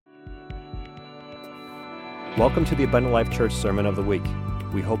Welcome to the Abundant Life Church Sermon of the Week.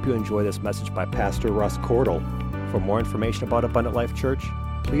 We hope you enjoy this message by Pastor Russ Cordle. For more information about Abundant Life Church,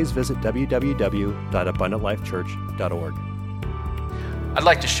 please visit www.abundantlifechurch.org. I'd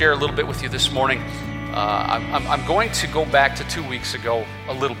like to share a little bit with you this morning. I'm going to go back to 2 weeks ago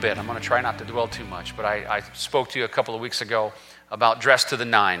a little bit. I'm going to try not to dwell too much, but I spoke to you a couple of weeks ago about dress to the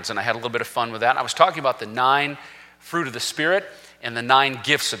nines, and I had a little bit of fun with that. I was talking about the 9 fruit of the Spirit and the 9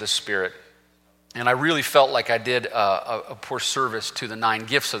 gifts of the Spirit. And I really felt like I did a poor service to the 9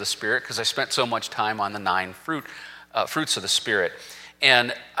 gifts of the Spirit because I spent so much time on the 9 fruits of the Spirit.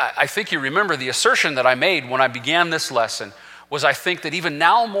 And I think you remember the assertion that I made when I began this lesson was I think that even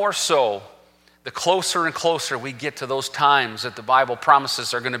now more so, the closer and closer we get to those times that the Bible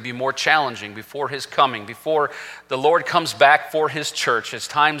promises are going to be more challenging before His coming, before the Lord comes back for His church, as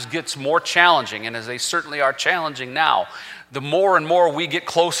times gets more challenging, and as they certainly are challenging now, the more and more we get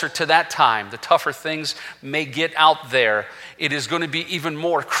closer to that time, the tougher things may get out there. It is going to be even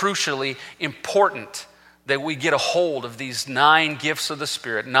more crucially important that we get a hold of these 9 gifts of the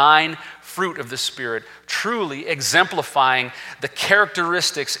Spirit, 9 fruit of the Spirit, truly exemplifying the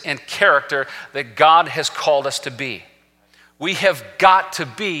characteristics and character that God has called us to be. We have got to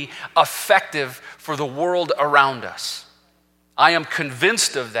be effective for the world around us. I am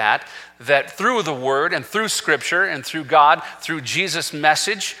convinced of that through the Word and through Scripture and through God, through Jesus'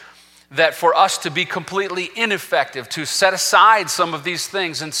 message, that for us to be completely ineffective, to set aside some of these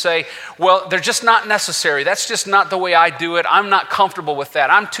things and say, well, they're just not necessary. That's just not the way I do it. I'm not comfortable with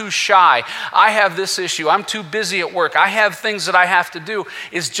that. I'm too shy. I have this issue. I'm too busy at work. I have things that I have to do.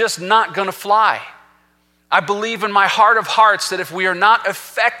 Is just not going to fly. I believe in my heart of hearts that if we are not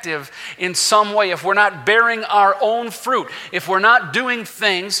effective in some way, if we're not bearing our own fruit, if we're not doing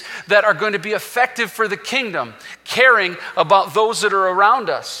things that are going to be effective for the kingdom, caring about those that are around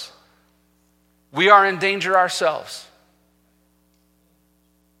us, we are in danger ourselves.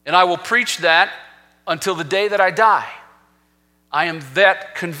 And I will preach that until the day that I die. I am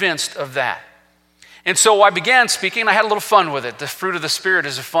that convinced of that. And so I began speaking, and I had a little fun with it. The fruit of the Spirit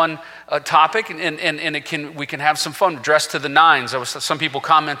is a fun topic, and we can have some fun. Dress to the nines. Some people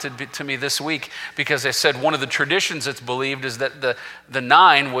commented to me this week because they said one of the traditions that's believed is that the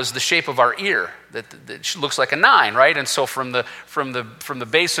 9 was the shape of our ear. That looks like a 9, right? And so from the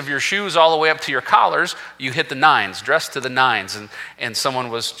base of your shoes all the way up to your collars, you hit the 9s. Dress to the 9s, and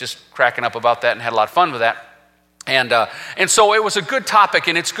someone was just cracking up about that and had a lot of fun with that. And so it was a good topic,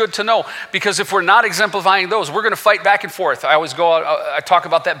 and it's good to know, because if we're not exemplifying those, we're going to fight back and forth. I talk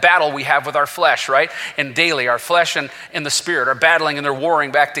about that battle we have with our flesh, right? And daily, our flesh and the Spirit are battling, and they're warring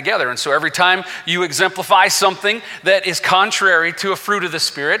back together. And so every time you exemplify something that is contrary to a fruit of the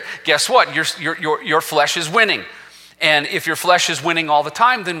Spirit, guess what? Your flesh is winning. And if your flesh is winning all the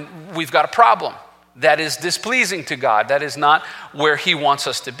time, then we've got a problem. That is displeasing to God. That is not where He wants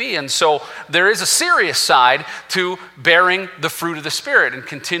us to be. And so there is a serious side to bearing the fruit of the Spirit and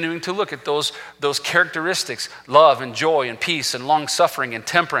continuing to look at those characteristics, love and joy and peace and long-suffering and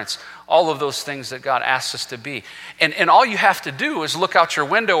temperance, all of those things that God asks us to be. And all you have to do is look out your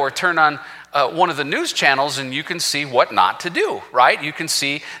window or turn on one of the news channels, and you can see what not to do, right? You can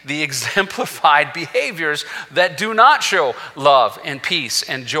see the exemplified behaviors that do not show love and peace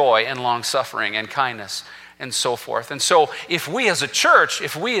and joy and long-suffering and kindness and so forth. And so if we as a church,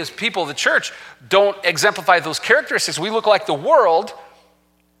 if we as people of the church don't exemplify those characteristics, we look like the world,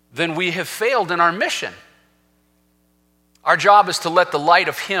 then we have failed in our mission. Our job is to let the light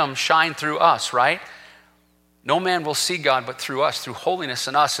of Him shine through us, right? No man will see God but through us, through holiness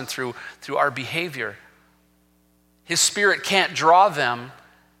in us and through our behavior. His Spirit can't draw them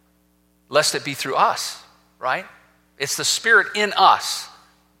lest it be through us, right? It's the Spirit in us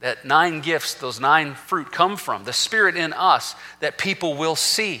that 9 gifts, those 9 fruit come from. The Spirit in us that people will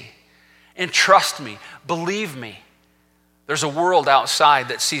see. And trust me, believe me, there's a world outside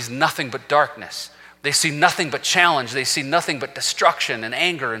that sees nothing but darkness. They see nothing but challenge. They see nothing but destruction and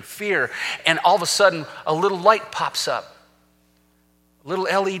anger and fear. And all of a sudden, a little light pops up. A little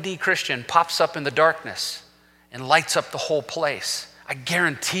LED Christian pops up in the darkness and lights up the whole place. I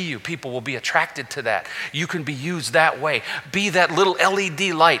guarantee you people will be attracted to that. You can be used that way. Be that little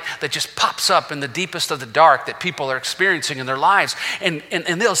LED light that just pops up in the deepest of the dark that people are experiencing in their lives. And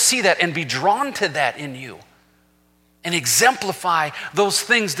they'll see that and be drawn to that in you. And exemplify those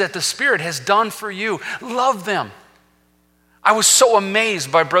things that the Spirit has done for you. Love them. I was so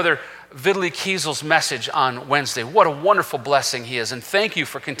amazed by Brother Vidley Kiesel's message on Wednesday. What a wonderful blessing he is. And thank you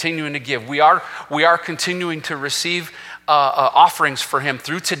for continuing to give. We are continuing to receive offerings for him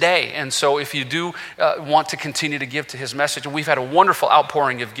through today. And so if you do want to continue to give to his message, and we've had a wonderful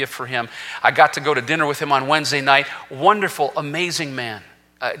outpouring of gift for him. I got to go to dinner with him on Wednesday night. Wonderful, amazing man.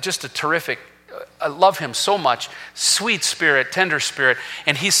 Just a terrific, I love him so much. Sweet spirit, tender spirit.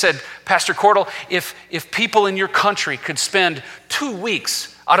 And he said, Pastor Cordle, if people in your country could spend 2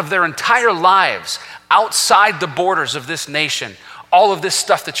 weeks out of their entire lives outside the borders of this nation, all of this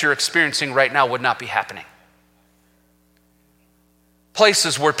stuff that you're experiencing right now would not be happening.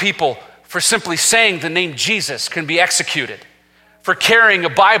 Places where people, for simply saying the name Jesus, can be executed. For carrying a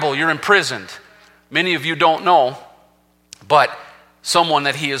Bible, you're imprisoned. Many of you don't know, but someone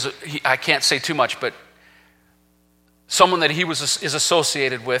that I can't say too much, but someone that is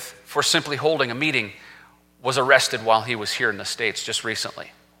associated with for simply holding a meeting was arrested while he was here in the States just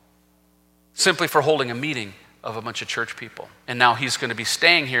recently. Simply for holding a meeting of a bunch of church people. And now he's going to be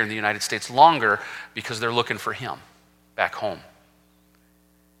staying here in the United States longer because they're looking for him back home.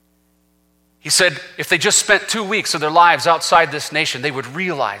 He said if they just spent 2 weeks of their lives outside this nation, they would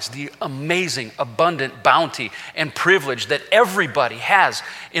realize the amazing, abundant bounty and privilege that everybody has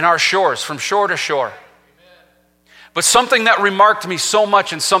in our shores, from shore to shore. Amen. But something that remarked me so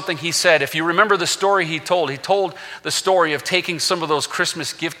much, and something he said, if you remember the story he told the story of taking some of those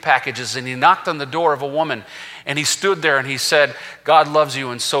Christmas gift packages, and he knocked on the door of a woman, and he stood there and he said, God loves you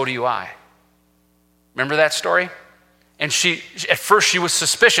and so do I. Remember that story? And at first she was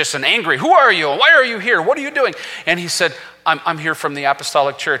suspicious and angry. Who are you? Why are you here? What are you doing? And he said, I'm here from the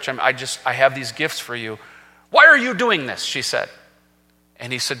Apostolic Church. I have these gifts for you. Why are you doing this? She said.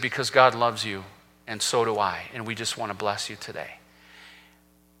 And he said, because God loves you and so do I. And we just want to bless you today.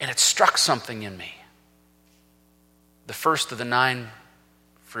 And it struck something in me. The first of the 9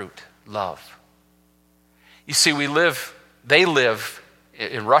 fruit, love. You see, they live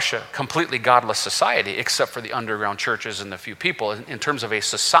in Russia, completely godless society, except for the underground churches and the few people. In terms of a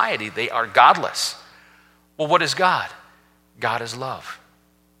society, they are godless. Well, what is God? God is love.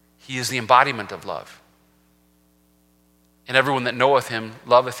 He is the embodiment of love. And everyone that knoweth him,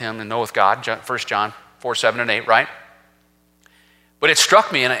 loveth him, and knoweth God, 1 John 4, 7, and 8, right? But it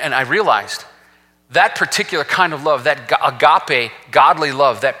struck me, and I realized that particular kind of love, that agape, godly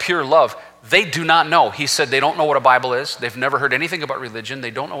love, that pure love, they do not know. He said they don't know what a Bible is. They've never heard anything about religion.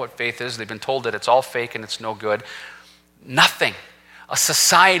 They don't know what faith is. They've been told that it's all fake and it's no good. Nothing. A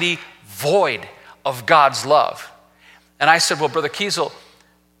society void of God's love. And I said, well, Brother Kiesel,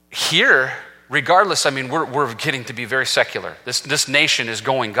 here, regardless, we're getting to be very secular. This nation is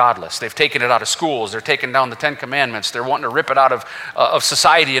going godless. They've taken it out of schools. They're taking down the 10 Commandments. They're wanting to rip it out of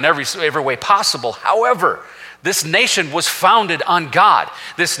society in every way possible. However, this nation was founded on God.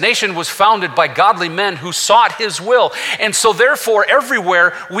 This nation was founded by godly men who sought his will. And so therefore,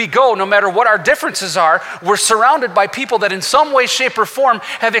 everywhere we go, no matter what our differences are, we're surrounded by people that in some way, shape, or form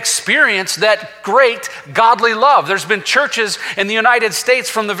have experienced that great godly love. There's been churches in the United States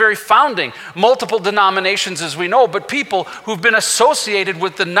from the very founding, multiple denominations as we know, but people who've been associated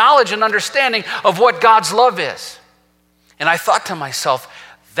with the knowledge and understanding of what God's love is. And I thought to myself,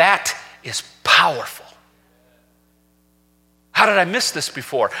 that is powerful. How did I miss this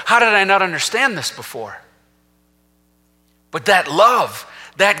before? How did I not understand this before? But that love,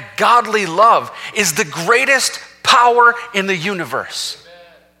 that godly love, is the greatest power in the universe.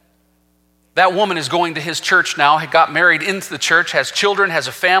 That woman is going to his church now, got married into the church, has children, has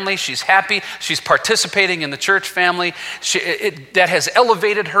a family. She's happy. She's participating in the church family. That has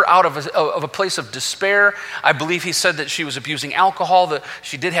elevated her out of a place of despair. I believe he said that she was abusing alcohol, that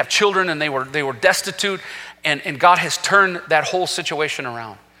she did have children and they were destitute. And God has turned that whole situation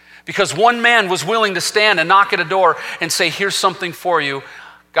around. Because one man was willing to stand and knock at a door and say, here's something for you.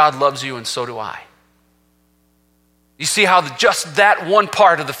 God loves you and so do I. You see how just that one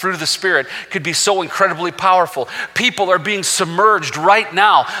part of the fruit of the Spirit could be so incredibly powerful. People are being submerged right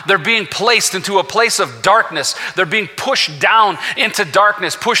now. They're being placed into a place of darkness. They're being pushed down into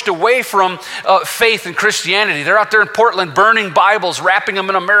darkness, pushed away from faith and Christianity. They're out there in Portland burning Bibles, wrapping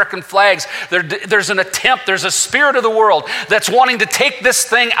them in American flags. There's an attempt, there's a spirit of the world that's wanting to take this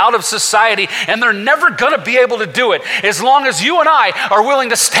thing out of society, and they're never going to be able to do it as long as you and I are willing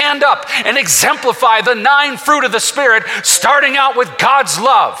to stand up and exemplify the 9 fruit of the Spirit, starting out with God's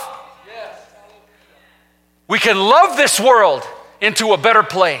love. We can love this world into a better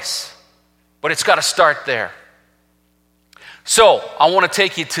place, but it's got to start there. So I want to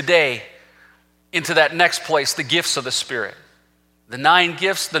take you today into that next place, the gifts of the Spirit. The 9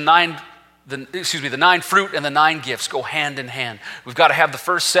 gifts, the 9 fruit and the 9 gifts go hand in hand. We've got to have the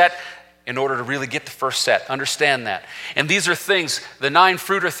first set in order to really get the first set. Understand that. And these are things, the 9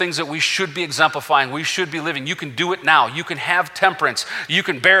 fruit are things that we should be exemplifying. We should be living. You can do it now. You can have temperance. You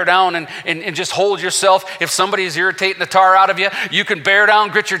can bear down and just hold yourself. If somebody is irritating the tar out of you, you can bear down,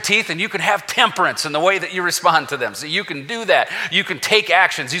 grit your teeth, and you can have temperance in the way that you respond to them. So you can do that. You can take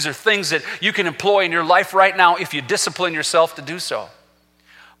actions. These are things that you can employ in your life right now if you discipline yourself to do so.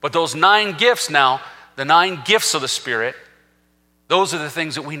 But those 9 gifts now, the 9 gifts of the Spirit, those are the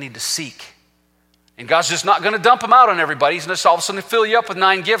things that we need to seek. And God's just not going to dump them out on everybody. He's just all of a sudden fill you up with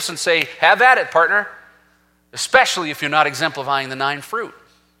 9 gifts and say, have at it, partner. Especially if you're not exemplifying the 9 fruit.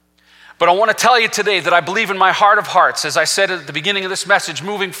 But I want to tell you today that I believe in my heart of hearts, as I said at the beginning of this message,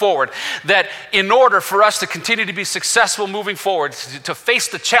 moving forward, that in order for us to continue to be successful moving forward, to face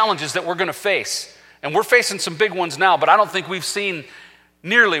the challenges that we're going to face, and we're facing some big ones now, but I don't think we've seen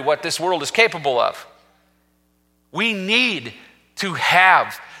nearly what this world is capable of. We need to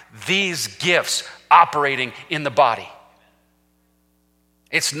have these gifts operating in the body.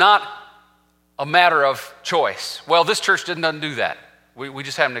 It's not a matter of choice. Well, this church doesn't do that. We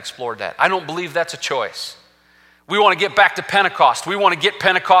just haven't explored that. I don't believe that's a choice. We want to get back to Pentecost. We want to get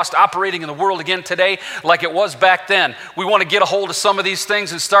Pentecost operating in the world again today like it was back then. We want to get a hold of some of these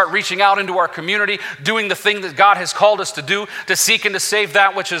things and start reaching out into our community, doing the thing that God has called us to do, to seek and to save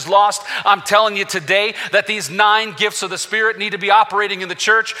that which is lost. I'm telling you today that these 9 gifts of the Spirit need to be operating in the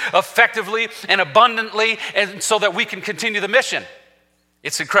church effectively and abundantly, and so that we can continue the mission.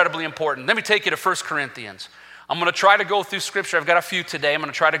 It's incredibly important. Let me take you to 1 Corinthians. I'm going to try to go through Scripture. I've got a few today. I'm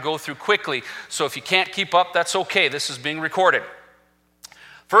going to try to go through quickly. So if you can't keep up, that's okay. This is being recorded.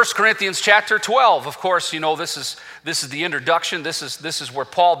 1 Corinthians chapter 12. Of course, you know, this is the introduction. This is where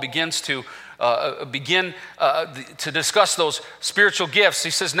Paul begins to discuss those spiritual gifts. He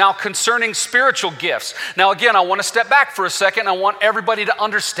says, now concerning spiritual gifts. Now again, I want to step back for a second. I want everybody to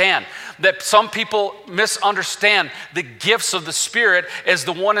understand that some people misunderstand the gifts of the Spirit as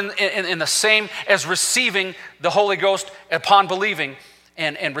the one in the same as receiving the Holy Ghost upon believing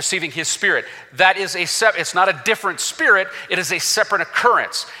and receiving His Spirit. That is it's not a different spirit, it is a separate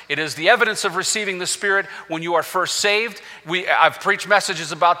occurrence. It is the evidence of receiving the Spirit when you are first saved. I've preached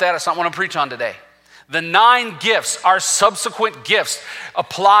messages about that. It's not what I'm preaching on today. The 9 gifts are subsequent gifts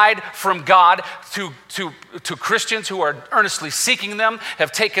applied from God to Christians who are earnestly seeking them,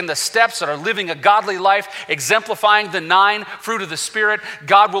 have taken the steps that are living a godly life, exemplifying the 9 fruit of the Spirit.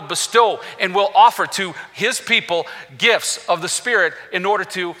 God will bestow and will offer to His people gifts of the Spirit in order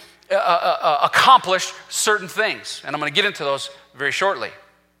to accomplish certain things. And I'm going to get into those very shortly.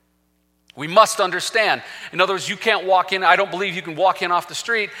 We must understand. In other words, you can't walk in. I don't believe you can walk in off the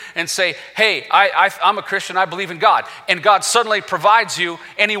street and say, hey, I'm a Christian. I believe in God. And God suddenly provides you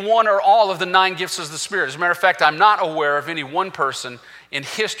any one or all of the 9 gifts of the Spirit. As a matter of fact, I'm not aware of any one person in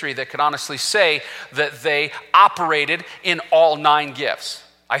history that could honestly say that they operated in all 9 gifts.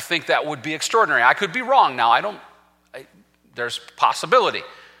 I think that would be extraordinary. I could be wrong now. There's possibility.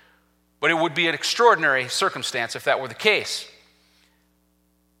 But it would be an extraordinary circumstance if that were the case.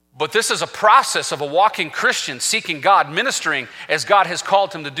 But this is a process of a walking Christian seeking God, ministering as God has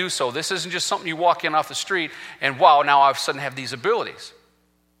called him to do so. This isn't just something you walk in off the street and wow, now all of a sudden have these abilities.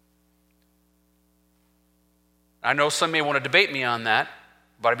 I know some may want to debate me on that,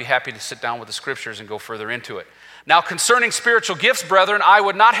 but I'd be happy to sit down with the Scriptures and go further into it. Now concerning spiritual gifts, brethren, I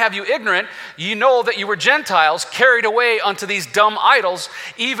would not have you ignorant. Ye know that you were Gentiles, carried away unto these dumb idols,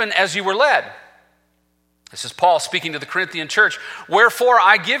 even as you were led. This is Paul speaking to the Corinthian church. Wherefore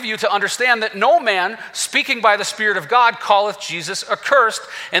I give you to understand that no man, speaking by the Spirit of God, calleth Jesus accursed,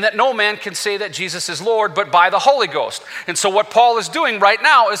 and that no man can say that Jesus is Lord, but by the Holy Ghost. And so what Paul is doing right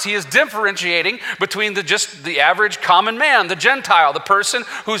now is he is differentiating between the average common man, the Gentile, the person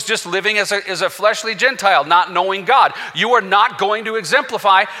who's just living as a fleshly Gentile, not knowing God. You are not going to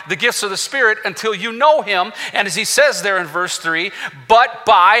exemplify the gifts of the Spirit until you know Him. And as he says there in verse 3, but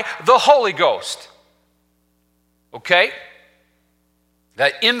by the Holy Ghost. Okay?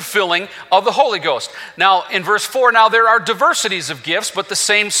 That infilling of the Holy Ghost. Now, in verse 4, now there are diversities of gifts, but the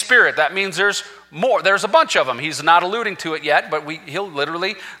same Spirit. That means there's more. There's a bunch of them. He's not alluding to it yet, but he'll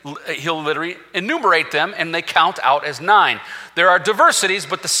literally enumerate them, and they count out as 9. There are diversities,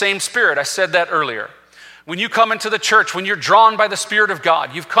 but the same Spirit. I said that earlier. When you come into the church, when you're drawn by the Spirit of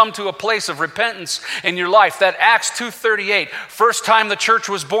God, you've come to a place of repentance in your life, that Acts 2:38, first time the church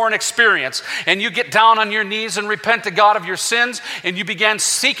was born experience, and you get down on your knees and repent to God of your sins, and you began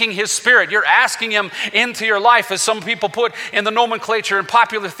seeking His Spirit. You're asking Him into your life, as some people put in the nomenclature in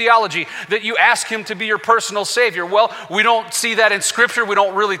popular theology, that you ask Him to be your personal Savior. Well, we don't see that in Scripture. We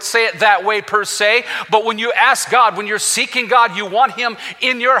don't really say it that way per se, but when you ask God, when you're seeking God, you want Him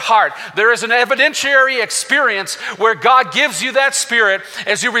in your heart. There is an evidentiary experience where God gives you that Spirit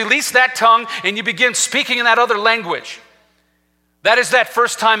as you release that tongue and you begin speaking in that other language. That is that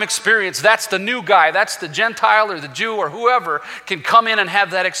first time experience. That's the new guy. That's the Gentile or the Jew or whoever can come in and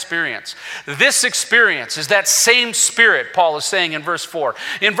have that experience. This experience is that same Spirit, Paul is saying in verse 4.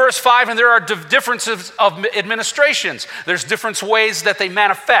 In verse 5, and there are differences of administrations. There's different ways that they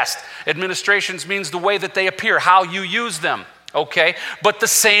manifest. Administrations means the way that they appear, how you use them, okay? But the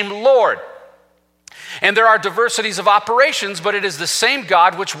same Lord. And there are diversities of operations, but it is the same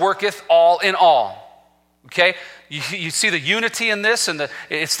God which worketh all in all. Okay? You see the unity in this, and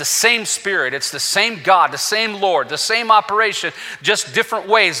it's the same Spirit, it's the same God, the same Lord, the same operation, just different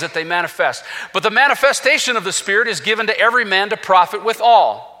ways that they manifest. But the manifestation of the Spirit is given to every man to profit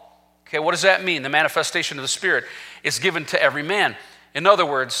withal. Okay, what does that mean? The manifestation of the Spirit is given to every man. In other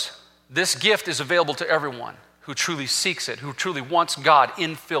words, this gift is available to everyone who truly seeks it, who truly wants God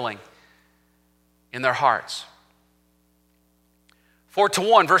infilling in their hearts.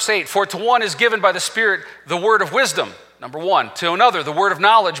 4-1, verse 8, for to one is given by the Spirit the word of wisdom, number one. To another, the word of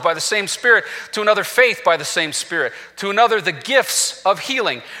knowledge by the same Spirit. To another, faith by the same Spirit. To another, the gifts of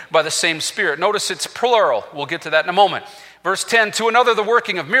healing by the same Spirit. Notice it's plural. We'll get to that in a moment. Verse 10, to another the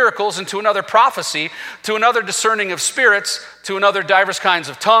working of miracles, and to another prophecy, to another discerning of spirits, to another divers kinds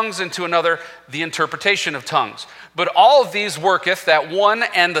of tongues, and to another the interpretation of tongues. But all of these worketh that one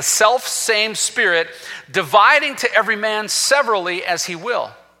and the self same Spirit, dividing to every man severally as he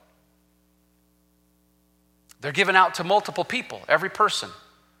will. They're given out to multiple people, every person,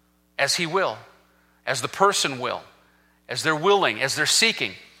 as he will, as the person will, as they're willing, as they're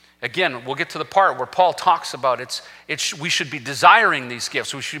seeking. Again, we'll get to the part where Paul talks about we should be desiring these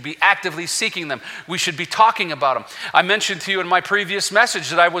gifts. We should be actively seeking them. We should be talking about them. I mentioned to you in my previous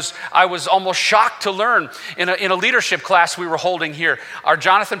message that I was almost shocked to learn in a leadership class we were holding here, our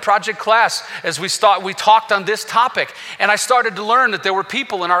Jonathan Project class, as we talked on this topic. And I started to learn that there were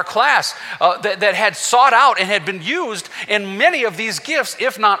people in our class that had sought out and had been used in many of these gifts,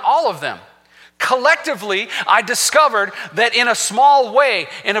 if not all of them. Collectively, I discovered that in a small way,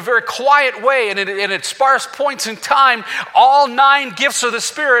 in a very quiet way, and at sparse points in time, all 9 gifts of the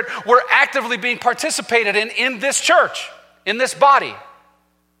Spirit were actively being participated in this church, in this body.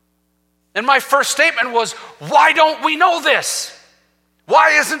 And my first statement was, why don't we know this?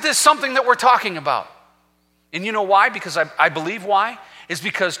 Why isn't this something that we're talking about? And you know why? Because I believe why? Is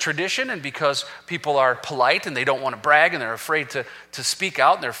because tradition, and because people are polite and they don't want to brag, and they're afraid to speak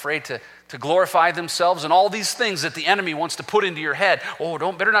out, and they're afraid to glorify themselves, and all these things that the enemy wants to put into your head.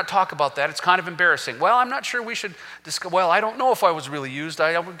 Oh, better not talk about that. It's kind of embarrassing. Well, I'm not sure we should discuss. Well, I don't know if I was really used.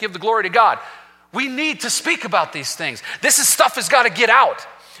 I would give the glory to God. We need to speak about these things. Stuff has got to get out.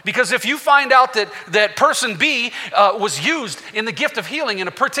 Because if you find out that person B was used in the gift of healing in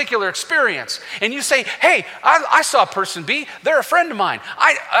a particular experience, and you say, hey, I saw person B, they're a friend of mine.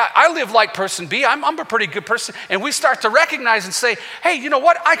 I live like person B, I'm a pretty good person. And we start to recognize and say, hey, you know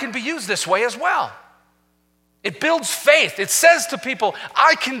what? I can be used this way as well. It builds faith. It says to people,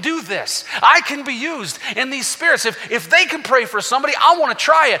 I can do this. I can be used in these spirits. If they can pray for somebody, I want to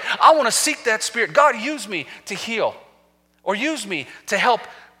try it. I want to seek that Spirit. God, use me to heal, or use me to help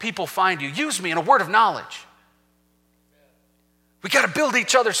people find you. Use me in a word of knowledge. We got to build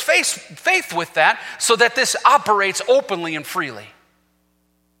each other's faith with that, so that this operates openly and freely.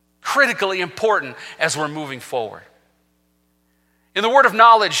 Critically important as we're moving forward. In the word of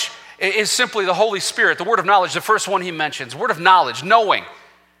knowledge is simply the Holy Spirit. The word of knowledge, the first one he mentions, word of knowledge, knowing.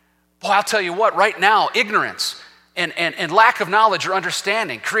 Boy, I'll tell you what, right now, ignorance and lack of knowledge or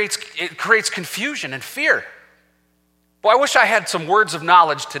understanding creates confusion and fear. Boy, I wish I had some words of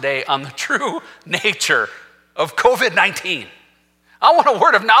knowledge today on the true nature of COVID-19. I want a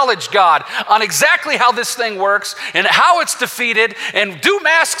word of knowledge, God, on exactly how this thing works and how it's defeated, and do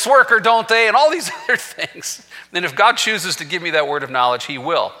masks work or don't they, and all these other things. And if God chooses to give me that word of knowledge, he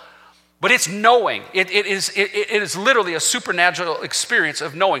will. But it's knowing. It is literally a supernatural experience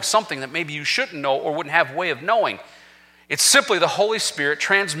of knowing something that maybe you shouldn't know or wouldn't have a way of knowing. It's simply the Holy Spirit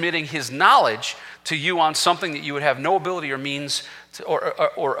transmitting his knowledge to you on something that you would have no ability or means to,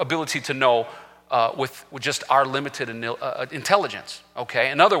 or ability to know with just our limited intelligence.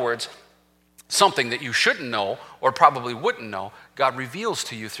 Okay? In other words, something that you shouldn't know or probably wouldn't know, God reveals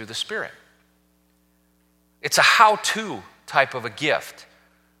to you through the Spirit. It's a how-to type of a gift.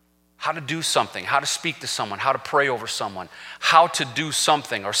 How to do something, how to speak to someone, how to pray over someone, how to do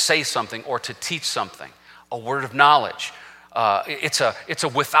something or say something or to teach something. A word of knowledge. It's a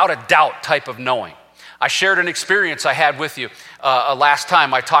without a doubt type of knowing. I shared an experience I had with you last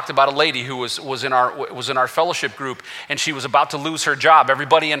time. I talked about a lady who was in our fellowship group, and she was about to lose her job.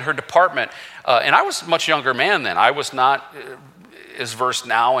 Everybody in her department, and I was a much younger man then. I was not as versed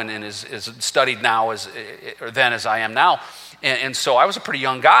now and as studied now as I am now. And so I was a pretty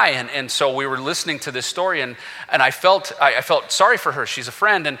young guy, and so we were listening to this story, and I felt sorry for her. She's a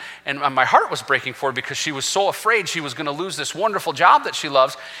friend, and my heart was breaking for her because she was so afraid she was going to lose this wonderful job that she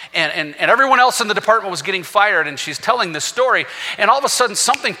loves, and everyone else in the department was getting fired, and she's telling this story, and all of a sudden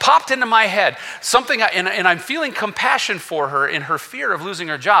something popped into my head, and I'm feeling compassion for her in her fear of losing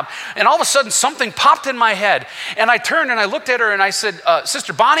her job, and all of a sudden something popped in my head, and I turned and I looked at her and I said,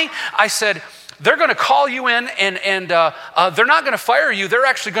 Sister Bonnie, I said, they're going to call you in, and they're not going to fire you. They're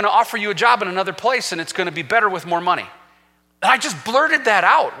actually going to offer you a job in another place, and it's going to be better with more money. And I just blurted that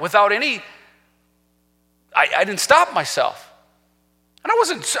out without any, I didn't stop myself. And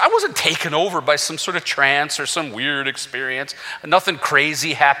I wasn't taken over by some sort of trance or some weird experience. Nothing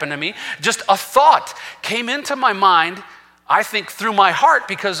crazy happened to me. Just a thought came into my mind, I think through my heart,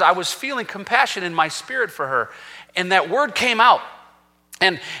 because I was feeling compassion in my spirit for her. And that word came out.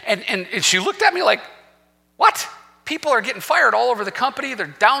 And she looked at me like, what? People are getting fired all over the company. They're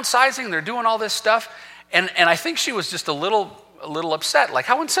downsizing. They're doing all this stuff. And I think she was just a little upset. Like,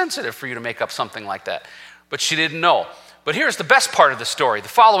 how insensitive for you to make up something like that. But she didn't know. But here's the best part of the story. The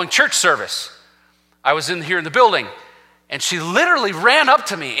following church service, I was in here in the building, and she literally ran up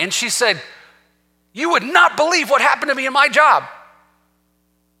to me, and she said, you would not believe what happened to me in my job.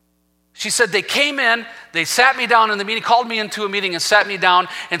 She said they came in, they sat me down in the meeting, called me into a meeting and sat me down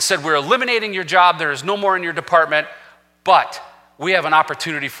and said, we're eliminating your job. There is no more in your department, but we have an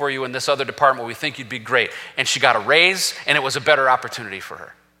opportunity for you in this other department. We think you'd be great. And she got a raise, and it was a better opportunity for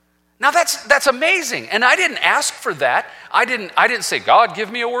her. Now that's amazing. And I didn't ask for that. I didn't say, God,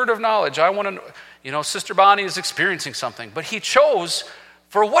 give me a word of knowledge. I want to, Sister Bonnie is experiencing something. But he chose,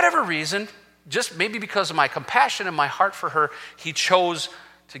 for whatever reason, just maybe because of my compassion and my heart for her, he chose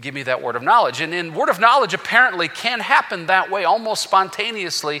to give me that word of knowledge. And word of knowledge apparently can happen that way, almost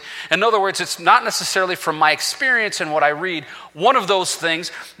spontaneously. In other words, it's not necessarily from my experience and what I read, one of those things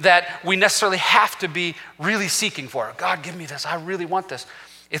that we necessarily have to be really seeking for. God, give me this. I really want this.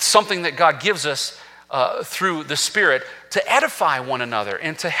 It's something that God gives us through the Spirit to edify one another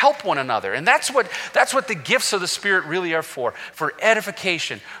and to help one another. And that's what the gifts of the Spirit really are for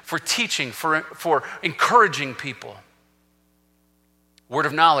edification, for teaching, for encouraging people. Word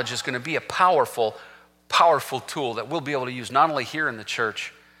of knowledge is going to be a powerful, powerful tool that we'll be able to use not only here in the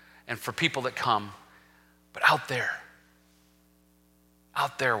church and for people that come, but out there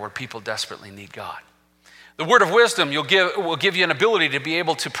where people desperately need God. The word of wisdom will give you an ability to be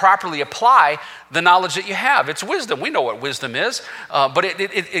able to properly apply the knowledge that you have. It's wisdom. We know what wisdom is, but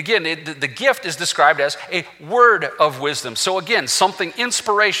the gift is described as a word of wisdom. So again, something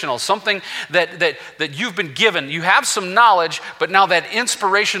inspirational, something that you've been given. You have some knowledge, but now that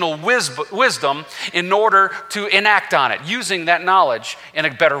inspirational wisdom in order to enact on it, using that knowledge in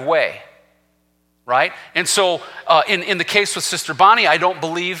a better way. Right? And so in the case with Sister Bonnie, I don't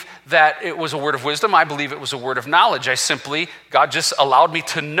believe that it was a word of wisdom. I believe it was a word of knowledge. God just allowed me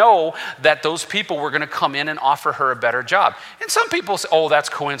to know that those people were going to come in and offer her a better job. And some people say, oh, that's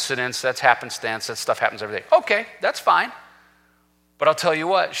coincidence, that's happenstance, that stuff happens every day. Okay, that's fine. But I'll tell you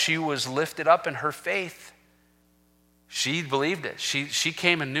what, she was lifted up in her faith. She believed it. She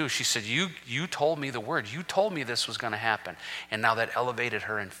came and knew. She said, you told me the word. You told me this was going to happen. And now that elevated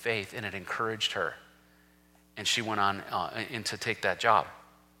her in faith, and it encouraged her. And she went on in to take that job.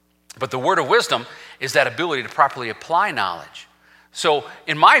 But the word of wisdom is that ability to properly apply knowledge. So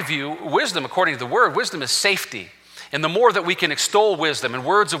in my view, wisdom, according to the word, wisdom is safety. And the more that we can extol wisdom and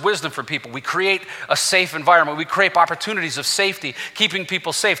words of wisdom for people, we create a safe environment. We create opportunities of safety, keeping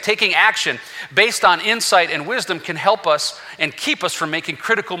people safe. Taking action based on insight and wisdom can help us and keep us from making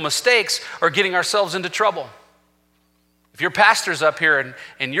critical mistakes or getting ourselves into trouble. If your pastor's up here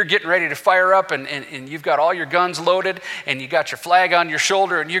and you're getting ready to fire up and you've got all your guns loaded and you got your flag on your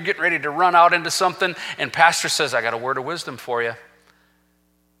shoulder and you're getting ready to run out into something, and pastor says, I got a word of wisdom for you.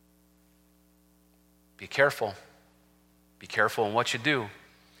 Be careful. Be careful in what you do.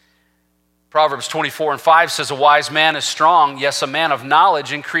 Proverbs 24:5 says, a wise man is strong. Yes, a man of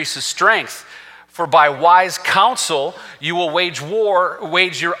knowledge increases strength. For by wise counsel you will wage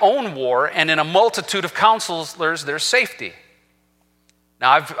your own war, and in a multitude of counselors there's safety.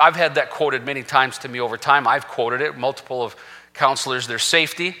 Now, I've had that quoted many times to me over time. I've quoted it, multiple of counselors, there's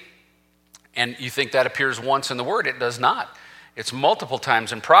safety. And you think that appears once in the Word. It does not. It's multiple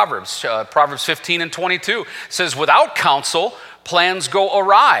times in Proverbs. Proverbs 15 and 22 says, without counsel, plans go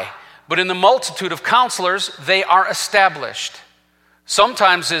awry, but in the multitude of counselors, they are established.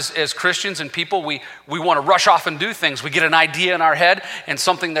 Sometimes as Christians and people, we want to rush off and do things. We get an idea in our head and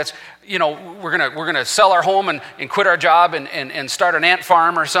something that's, we're gonna sell our home and quit our job and start an ant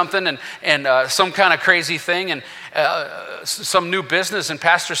farm or something and some kind of crazy thing and some new business. And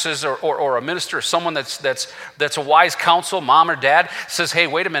pastor says, or a minister, or someone that's a wise counsel, mom or dad, says, hey,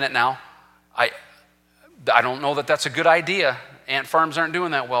 wait a minute now. I don't know that that's a good idea. Ant farms aren't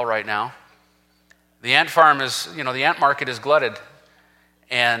doing that well right now. The ant farm is, the ant market is glutted.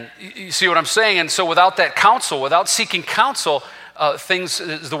 And you see what I'm saying? And so without that counsel, without seeking counsel, things,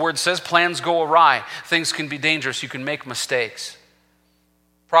 as the word says, plans go awry. Things can be dangerous. You can make mistakes.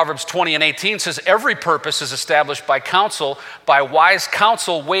 Proverbs 20 and 18 says, every purpose is established by counsel. By wise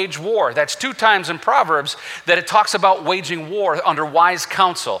counsel, wage war. That's 2 times in Proverbs that it talks about waging war under wise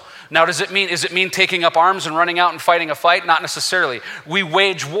counsel. Now, does it mean taking up arms and running out and fighting a fight? Not necessarily. We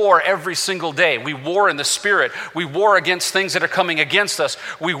wage war every single day. We war in the spirit. We war against things that are coming against us.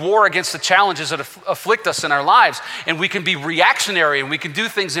 We war against the challenges that afflict us in our lives. And we can be reactionary and we can do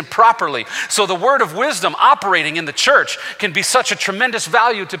things improperly. So the word of wisdom operating in the church can be such a tremendous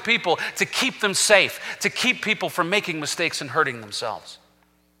value to people to keep them safe, to keep people from making mistakes and hurting themselves.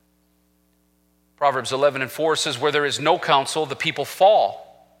 Proverbs 11 and 4 says, where there is no counsel, the people fall.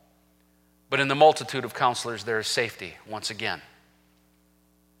 But in the multitude of counselors, there is safety, once again.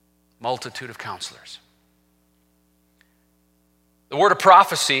 Multitude of counselors. The word of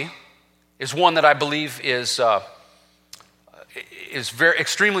prophecy is one that I believe is very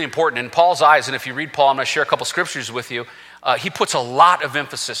extremely important in Paul's eyes. And if you read Paul, I'm going to share a couple scriptures with you. He puts a lot of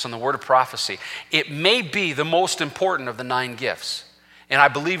emphasis on the word of prophecy. It may be the most important of the 9 gifts. And I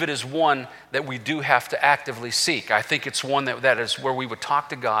believe it is one that we do have to actively seek. I think it's one that is where we would talk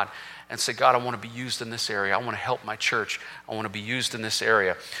to God and say, God, I want to be used in this area. I want to help my church. I want to be used in this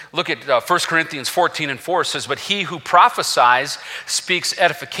area. Look at 1 Corinthians 14 and 4 says, but he who prophesies speaks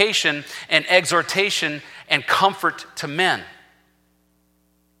edification and exhortation and comfort to men.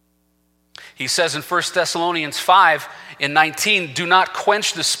 He says in 1 Thessalonians 5 in 19, do not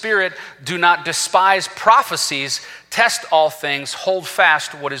quench the spirit, do not despise prophecies, test all things, hold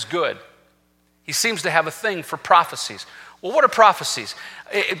fast what is good. He seems to have a thing for prophecies. Well, what are prophecies?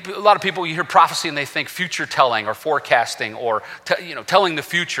 A lot of people, you hear prophecy and they think future telling or forecasting or telling the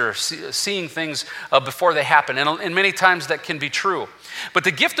future, seeing things before they happen. And many times that can be true. But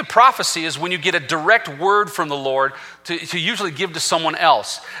the gift of prophecy is when you get a direct word from the Lord to usually give to someone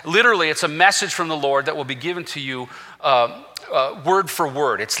else. Literally, it's a message from the Lord that will be given to you word for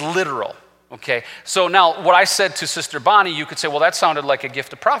word. It's literal. Okay, so now what I said to Sister Bonnie, you could say, well, that sounded like a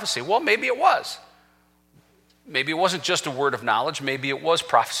gift of prophecy. Well, maybe it was. Maybe it wasn't just a word of knowledge. Maybe it was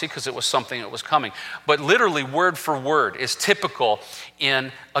prophecy because it was something that was coming. But literally, word for word is typical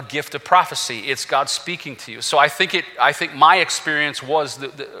in a gift of prophecy. It's God speaking to you. So I think my experience was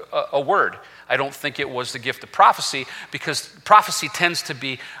a word. I don't think it was the gift of prophecy because prophecy tends to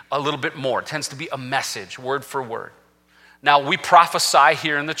be a little bit more. It tends to be a message, word for word. Now, we prophesy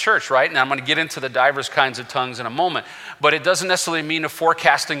here in the church, right? And I'm going to get into the diverse kinds of tongues in a moment. But it doesn't necessarily mean a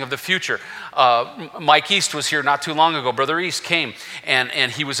forecasting of the future. Mike East was here not too long ago. Brother East came,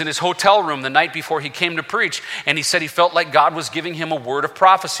 and he was in his hotel room the night before he came to preach. And he said he felt like God was giving him a word of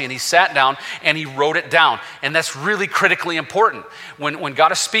prophecy. And he sat down and he wrote it down. And that's really critically important. When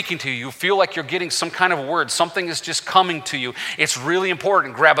God is speaking to you, you feel like you're getting some kind of word. Something is just coming to you. It's really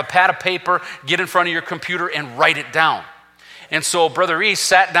important. Grab a pad of paper, get in front of your computer, and write it down. And so Brother East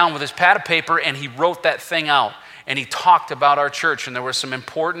sat down with his pad of paper and he wrote that thing out. And he talked about our church. And there was some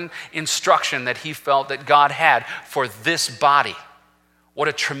important instruction that he felt that God had for this body. What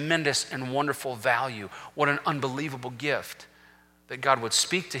a tremendous and wonderful value. What an unbelievable gift that God would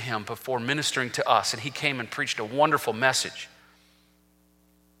speak to him before ministering to us. And he came and preached a wonderful message.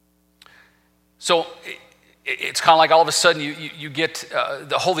 So it's kind of like all of a sudden you get,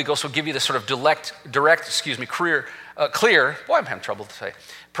 the Holy Ghost will give you this sort of clear, boy, I'm having trouble to say,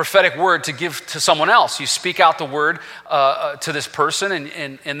 prophetic word to give to someone else. You speak out the word to this person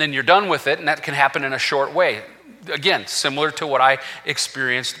and then you're done with it, and that can happen in a short way. Again, similar to what I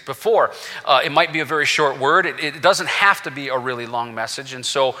experienced before. It might be a very short word. It doesn't have to be a really long message, and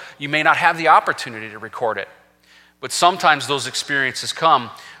so you may not have the opportunity to record it. But sometimes those experiences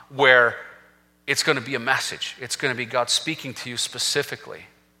come where It's going to be a message. It's going to be God speaking to you specifically.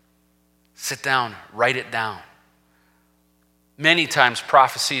 Sit down, write it down. Many times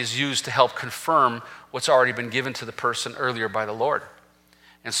prophecy is used to help confirm what's already been given to the person earlier by the Lord.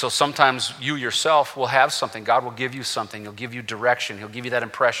 And so sometimes you yourself will have something. God will give you something. He'll give you direction. He'll give you that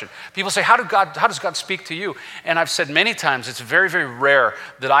impression. People say, how does God speak to you? And I've said many times, it's very, very rare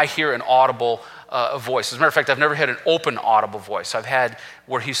that I hear an audible voice. As a matter of fact, I've never had an open audible voice. I've had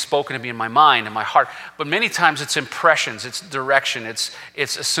where he's spoken to me in my mind and my heart. But many times it's impressions, it's direction, it's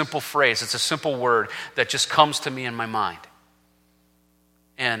a simple phrase, it's a simple word that just comes to me in my mind.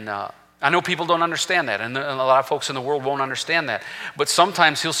 And I know people don't understand that, and a lot of folks in the world won't understand that. But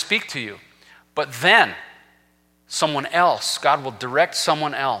sometimes he'll speak to you. But then someone else, God will direct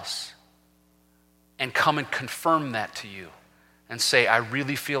someone else and come and confirm that to you and say, I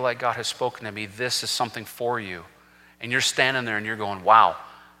really feel like God has spoken to me. This is something for you. And you're standing there and you're going, wow,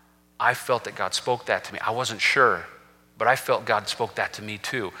 I felt that God spoke that to me. I wasn't sure, but I felt God spoke that to me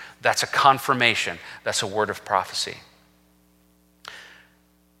too. That's a confirmation. That's a word of prophecy.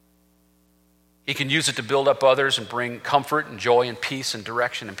 He can use it to build up others and bring comfort and joy and peace and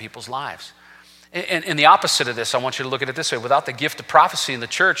direction in people's lives. And the opposite of this, I want you to look at it this way. Without the gift of prophecy in the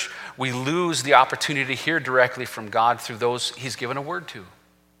church, we lose the opportunity to hear directly from God through those he's given a word to.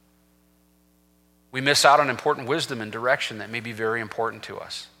 We miss out on important wisdom and direction that may be very important to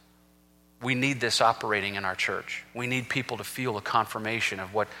us. We need this operating in our church. We need people to feel a confirmation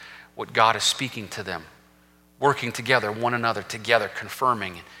of what God is speaking to them, working together, one another together,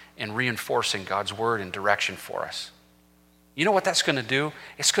 confirming and reinforcing God's word and direction for us. You know what that's going to do?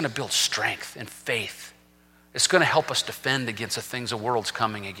 It's going to build strength and faith. It's going to help us defend against the things the world's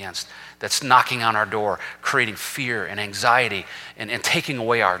coming against, that's knocking on our door, creating fear and anxiety and taking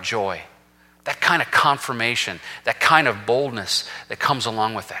away our joy. That kind of confirmation, that kind of boldness that comes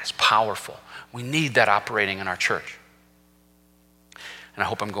along with that is powerful. We need that operating in our church. And I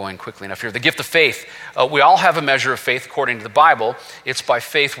hope I'm going quickly enough here. The gift of faith. We all have a measure of faith according to the Bible. It's by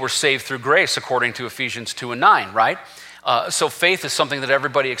faith we're saved through grace according to Ephesians 2:9, right? So faith is something that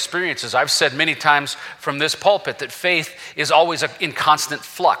everybody experiences. I've said many times from this pulpit that faith is always in constant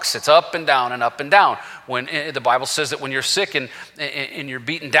flux. It's up and down and up and down. When the Bible says that when you're sick and you're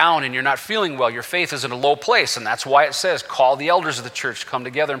beaten down and you're not feeling well, your faith is in a low place. And that's why it says, call the elders of the church to come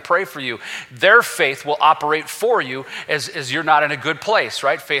together and pray for you. Their faith will operate for you as you're not in a good place,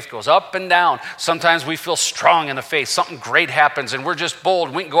 right? Faith goes up and down. Sometimes we feel strong in the faith. Something great happens and we're just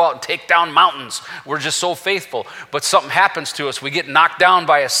bold. We can go out and take down mountains. We're just so faithful. But something happens to us. We get knocked down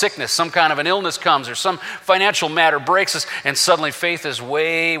by a sickness. Some kind of an illness comes or some financial matter breaks us and suddenly faith is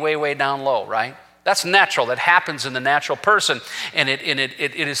way, way, way down low, right? That's natural. That happens in the natural person, and it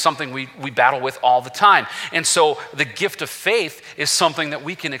is something we battle with all the time. And so the gift of faith is something that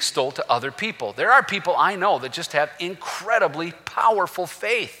we can extol to other people. There are people I know that just have incredibly powerful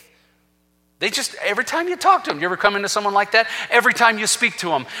faith. They just, every time you talk to them, you ever come into someone like that? Every time you speak to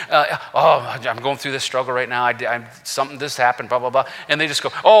them, I'm going through this struggle right now. This happened, blah, blah, blah. And they just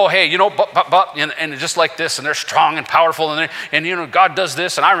go, oh, hey, and just like this, and they're strong and powerful, and God does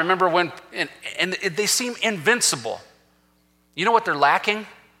this, and I remember when, and they seem invincible. You know what they're lacking?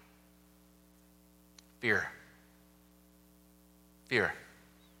 Fear. Fear.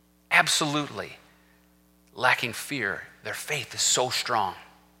 Absolutely lacking fear. Their faith is so strong.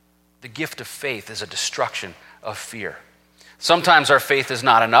 The gift of faith is a destruction of fear. Sometimes our faith is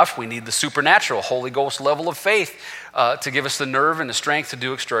not enough. We need the supernatural, Holy Ghost level of faith to give us the nerve and the strength to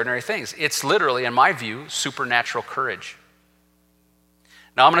do extraordinary things. It's literally, in my view, supernatural courage.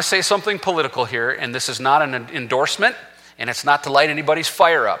 Now, I'm going to say something political here, and this is not an endorsement, and it's not to light anybody's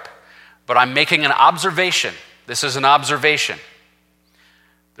fire up, but I'm making an observation. This is an observation.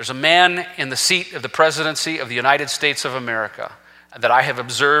 There's a man in the seat of the presidency of the United States of America that I have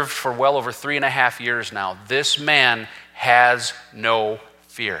observed for well over 3.5 years now. This man has no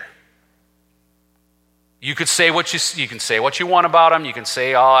fear. You could say what you can say what you want about him. You can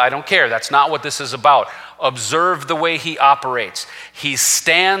say, oh, I don't care. That's not what this is about. Observe the way he operates. He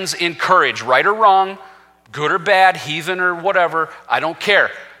stands in courage, right or wrong, good or bad, heathen or whatever, I don't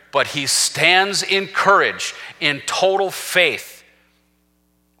care. But he stands in courage, in total faith,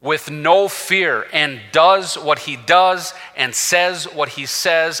 with no fear, and does what he does and says what he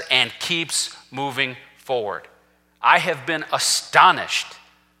says and keeps moving forward. I have been astonished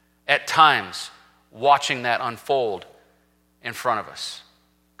at times watching that unfold in front of us.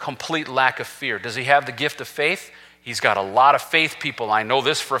 Complete lack of fear. Does he have the gift of faith? He's got a lot of faith people. I know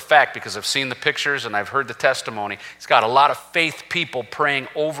this for a fact because I've seen the pictures and I've heard the testimony. He's got a lot of faith people praying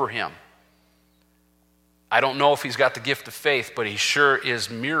over him. I don't know if he's got the gift of faith, but he sure is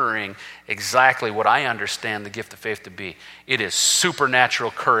mirroring exactly what I understand the gift of faith to be. It is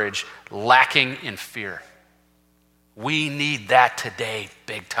supernatural courage lacking in fear. We need that today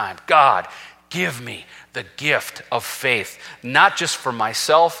big time. God, give me the gift of faith, not just for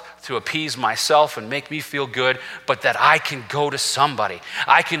myself, to appease myself and make me feel good, but that I can go to somebody.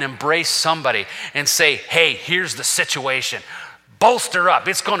 I can embrace somebody and say, hey, here's the situation. Bolster up.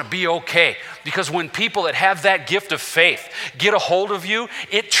 It's going to be okay. Because when people that have that gift of faith get a hold of you,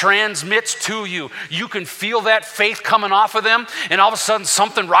 it transmits to you. You can feel that faith coming off of them, and all of a sudden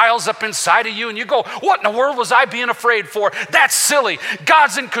something riles up inside of you, and you go, what in the world was I being afraid for? That's silly.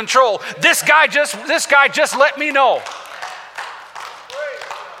 God's in control. This guy just let me know.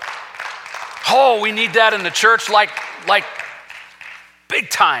 Oh, we need that in the church like big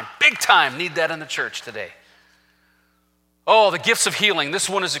time need that in the church today. Oh, the gifts of healing. This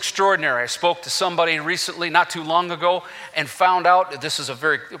one is extraordinary. I spoke to somebody recently, not too long ago, and found out that this is a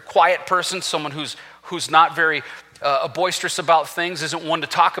very quiet person, someone who's not very boisterous about things, isn't one to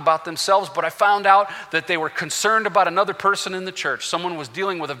talk about themselves, but I found out that they were concerned about another person in the church. Someone was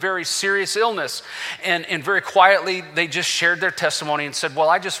dealing with a very serious illness, and very quietly, they just shared their testimony and said, well,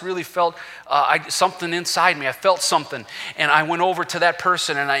 I just really felt something inside me. I felt something, and I went over to that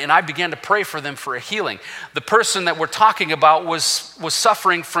person, and I began to pray for them for a healing. The person that we're talking about was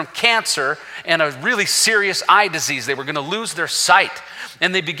suffering from cancer and a really serious eye disease. They were going to lose their sight.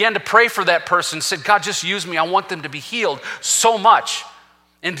 And they began to pray for that person, said, God, just use me. I want them to be healed so much.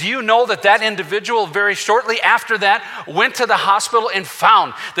 And do you know that individual very shortly after that went to the hospital and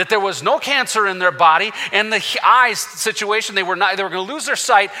found that there was no cancer in their body, and the eye situation, they were going to lose their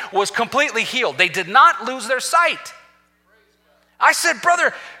sight, was completely healed. They did not lose their sight. I said,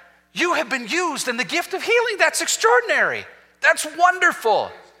 brother, you have been used in the gift of healing. That's extraordinary. That's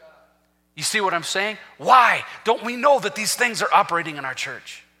wonderful. You see what I'm saying? Why don't we know that these things are operating in our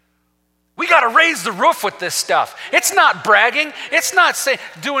church? We got to raise the roof with this stuff. It's not bragging. It's not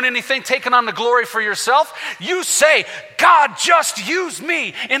doing anything, taking on the glory for yourself. You say, God just used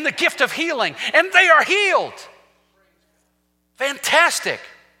me in the gift of healing, and they are healed. Fantastic.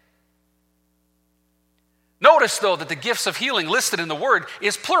 Notice, though, that the gifts of healing listed in the word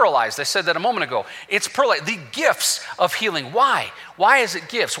is pluralized. I said that a moment ago. It's pluralized. The gifts of healing. Why? Why is it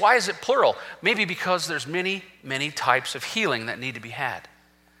gifts? Why is it plural? Maybe because there's many, many types of healing that need to be had.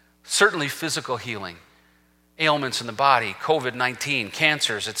 Certainly physical healing, ailments in the body, COVID-19,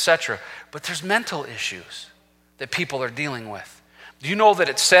 cancers, etc. But there's mental issues that people are dealing with. Do you know that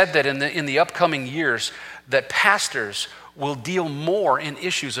it's said that in the upcoming years that pastors will deal more in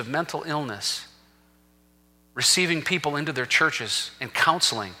issues of mental illness, receiving people into their churches and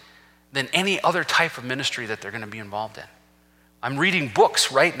counseling, than any other type of ministry that they're going to be involved in? I'm reading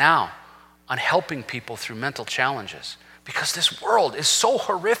books right now on helping people through mental challenges, because this world is so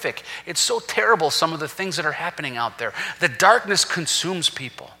horrific. It's so terrible, some of the things that are happening out there. The darkness consumes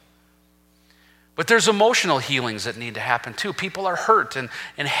people. But there's emotional healings that need to happen too. People are hurt and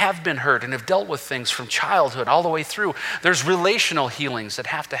have been hurt and have dealt with things from childhood all the way through. There's relational healings that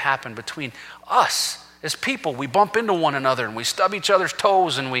have to happen between us. As people, we bump into one another and we stub each other's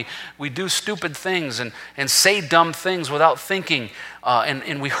toes and we do stupid things and say dumb things without thinking,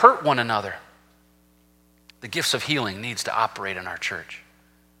 and we hurt one another. The gifts of healing needs to operate in our church.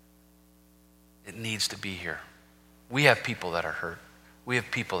 It needs to be here. We have people that are hurt. We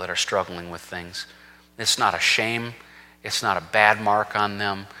have people that are struggling with things. It's not a shame. It's not a bad mark on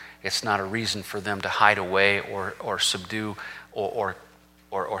them. It's not a reason for them to hide away or subdue or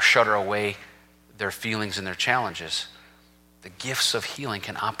shutter away their feelings and their challenges. The gifts of healing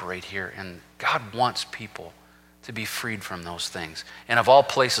can operate here, and God wants people to be freed from those things. And of all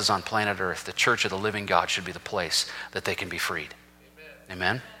places on planet Earth, the church of the living God should be the place that they can be freed.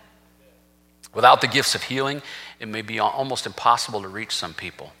 Amen? Without the gifts of healing, it may be almost impossible to reach some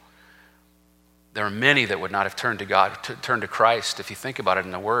people. There are many that would not have turned to God, turned to Christ, if you think about it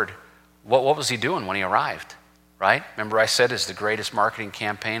in the Word. What was he doing when he arrived, right? Remember I said it's the greatest marketing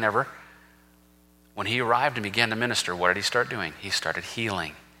campaign ever? When he arrived and began to minister, what did he start doing? He started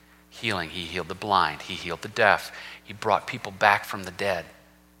healing. Healing. He healed the blind. He healed the deaf. He brought people back from the dead.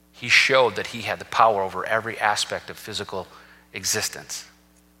 He showed that he had the power over every aspect of physical existence.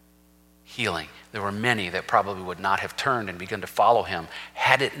 Healing. There were many that probably would not have turned and begun to follow him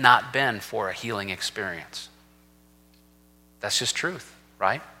had it not been for a healing experience. That's just truth,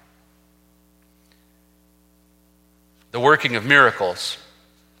 right? The working of miracles.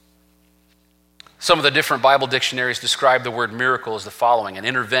 Some of the different Bible dictionaries describe the word miracle as the following: an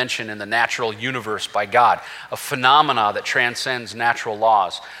intervention in the natural universe by God, a phenomena that transcends natural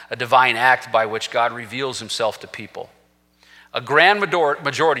laws, a divine act by which God reveals himself to people. A grand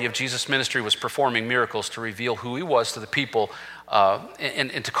majority of Jesus' ministry was performing miracles to reveal who he was to the people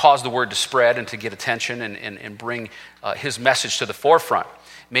and to cause the word to spread and to get attention and bring his message to the forefront.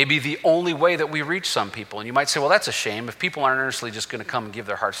 Maybe the only way that we reach some people. And you might say, well, that's a shame. If people aren't earnestly just going to come and give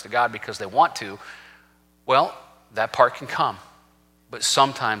their hearts to God because they want to, well, that part can come. But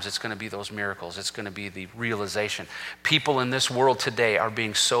sometimes it's going to be those miracles. It's going to be the realization. People in this world today are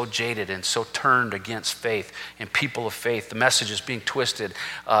being so jaded and so turned against faith and people of faith. The message is being twisted.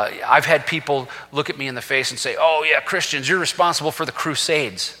 I've had people look at me in the face and say, oh yeah, Christians, you're responsible for the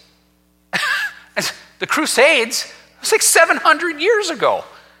Crusades. The Crusades? It was like 700 years ago.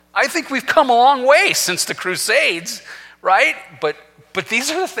 I think we've come a long way since the Crusades, right? But these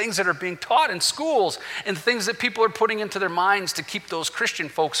are the things that are being taught in schools and things that people are putting into their minds to keep those Christian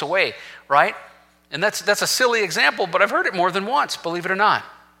folks away, right? And that's a silly example, but I've heard it more than once, believe it or not.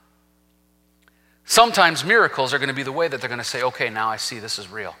 Sometimes miracles are going to be the way that they're going to say, okay, now I see this is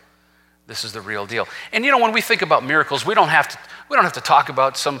real. This is the real deal. And when we think about miracles, we don't have to talk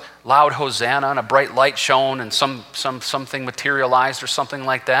about some loud hosanna and a bright light shown and something materialized or something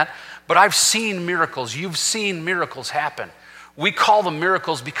like that. But I've seen miracles. You've seen miracles happen. We call them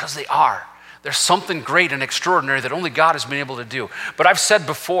miracles because they are. There's something great and extraordinary that only God has been able to do. But I've said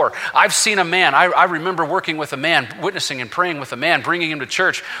before, I've seen a man, I remember working with a man, witnessing and praying with a man, bringing him to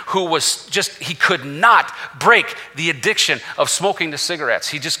church, who was he could not break the addiction of smoking the cigarettes.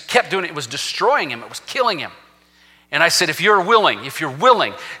 He just kept doing it. It was destroying him. It was killing him. And I said, if you're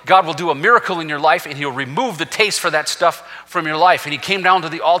willing, God will do a miracle in your life and he'll remove the taste for that stuff from your life. And he came down to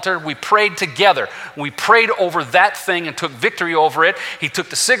the altar. We prayed together. We prayed over that thing and took victory over it. He took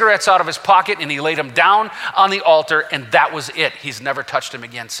the cigarettes out of his pocket and he laid them down on the altar, and that was it. He's never touched them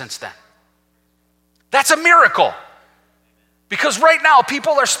again since then. That's a miracle. Because right now,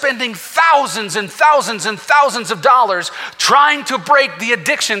 people are spending thousands and thousands and thousands of dollars trying to break the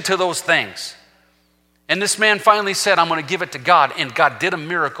addiction to those things. And this man finally said, I'm going to give it to God. And God did a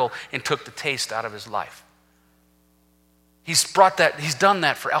miracle and took the taste out of his life. He's done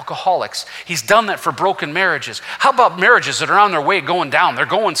that for alcoholics. He's done that for broken marriages. How about marriages that are on their way going down? They're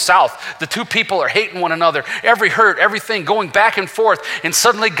going south. The two people are hating one another. Every hurt, everything going back and forth. And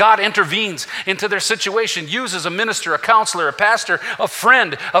suddenly God intervenes into their situation, uses a minister, a counselor, a pastor, a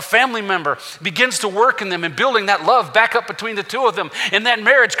friend, a family member, begins to work in them and building that love back up between the two of them. And that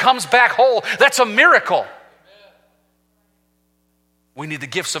marriage comes back whole. That's a miracle. We need the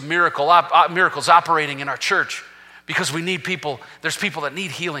gifts of miracles operating in our church. Because we need people, there's people that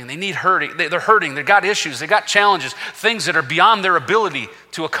need healing, they need hurting, they're hurting, they've got issues, they've got challenges, things that are beyond their ability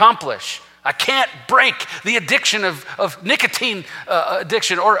to accomplish. I can't break the addiction of nicotine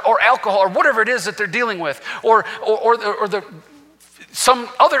addiction or alcohol or whatever it is that they're dealing with or some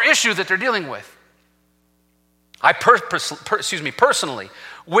other issue that they're dealing with. I personally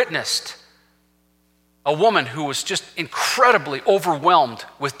witnessed a woman who was just incredibly overwhelmed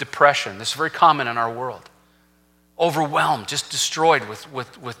with depression. This is very common in our world. Overwhelmed, just destroyed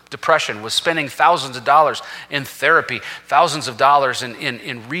with depression, was spending thousands of dollars in therapy, thousands of dollars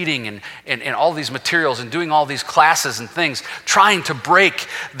in reading and all these materials and doing all these classes and things, trying to break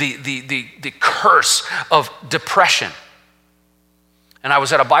the curse of depression. And I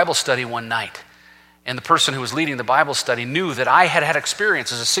was at a Bible study one night, and the person who was leading the Bible study knew that I had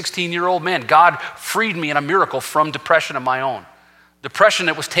experience as a 16-year-old man. God freed me in a miracle from depression of my own. Depression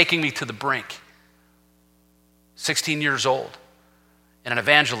that was taking me to the brink. 16 years old, and an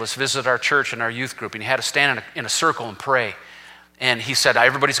evangelist visited our church and our youth group, and he had to stand in a circle and pray. And he said,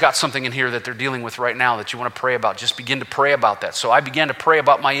 everybody's got something in here that they're dealing with right now that you want to pray about. Just begin to pray about that. So I began to pray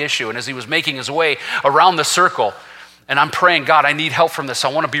about my issue, and as he was making his way around the circle, and I'm praying, God, I need help from this. I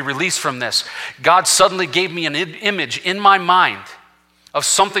want to be released from this. God suddenly gave me an image in my mind of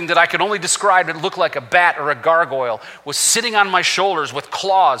something that I could only describe. It looked like a bat or a gargoyle was sitting on my shoulders with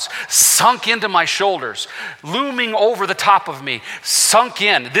claws sunk into my shoulders, looming over the top of me, sunk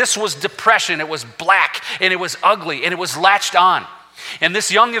in. This was depression. It was black and it was ugly and it was latched on. And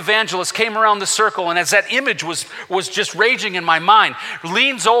this young evangelist came around the circle, and as that image was just raging in my mind,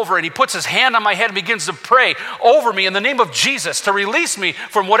 leans over and he puts his hand on my head and begins to pray over me in the name of Jesus to release me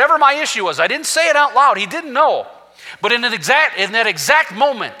from whatever my issue was. I didn't say it out loud. He didn't know. But in that exact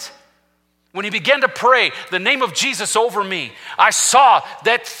moment, when he began to pray the name of Jesus over me, I saw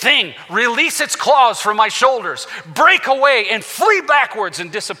that thing release its claws from my shoulders, break away and flee backwards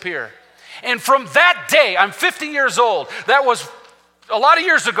and disappear. And from that day, I'm 50 years old. That was a lot of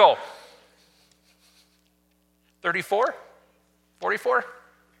years ago. 34? 44?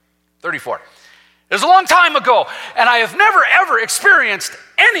 34. It was a long time ago, and I have never, ever experienced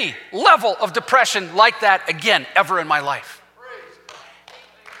any level of depression like that again, ever in my life.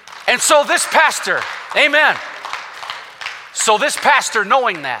 And so this pastor, amen. So this pastor,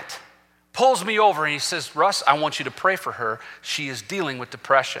 knowing that, pulls me over and he says, Russ, I want you to pray for her. She is dealing with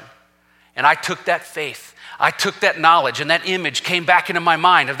depression. And I took that faith. I took that knowledge, and that image came back into my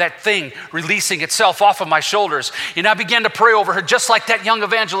mind of that thing releasing itself off of my shoulders. And I began to pray over her just like that young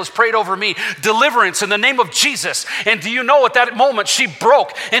evangelist prayed over me. Deliverance in the name of Jesus. And do you know, at that moment, she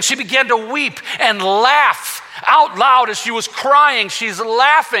broke and she began to weep and laugh out loud as she was crying. She's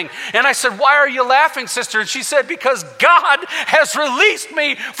laughing. And I said, why are you laughing, sister? And she said, because God has released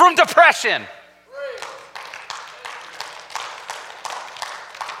me from depression.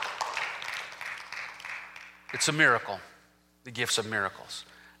 It's a miracle, the gifts of miracles.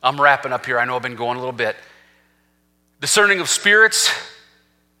 I'm wrapping up here. I know I've been going a little bit. Discerning of spirits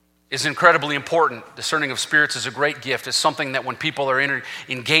is incredibly important. Discerning of spirits is a great gift. It's something that when people are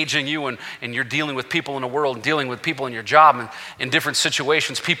engaging you and you're dealing with people in the world, and dealing with people in your job and in different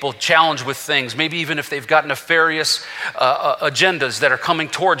situations, people challenge with things, maybe even if they've got nefarious agendas that are coming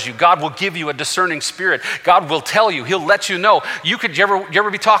towards you. God will give you a discerning spirit. God will tell you. He'll let you know. You ever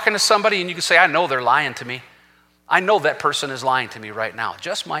be talking to somebody and you can say, I know they're lying to me. I know that person is lying to me right now. It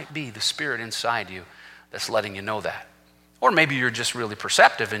just might be the spirit inside you that's letting you know that. Or maybe you're just really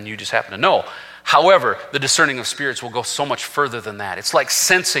perceptive and you just happen to know. However, the discerning of spirits will go so much further than that. It's like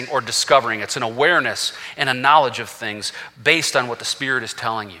sensing or discovering. It's an awareness and a knowledge of things based on what the Spirit is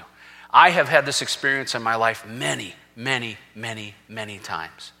telling you. I have had this experience in my life many, many, many, many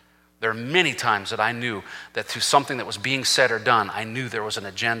times. There are many times that I knew that through something that was being said or done, I knew there was an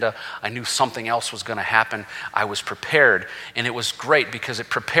agenda. I knew something else was going to happen. I was prepared, and it was great because it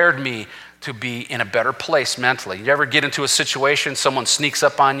prepared me to be in a better place mentally. You ever get into a situation, someone sneaks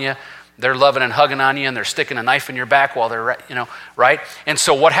up on you, they're loving and hugging on you, and they're sticking a knife in your back while they're, right? And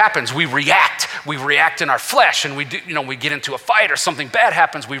so what happens? We react. We react in our flesh, and we get into a fight or something bad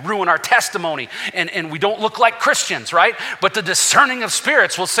happens. We ruin our testimony, and we don't look like Christians, right? But the discerning of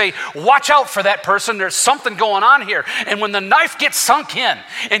spirits will say, watch out for that person. There's something going on here. And when the knife gets sunk in,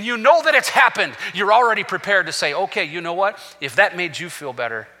 and you know that it's happened, you're already prepared to say, okay, you know what? If that made you feel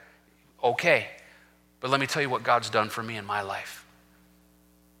better, okay. But let me tell you what God's done for me in my life.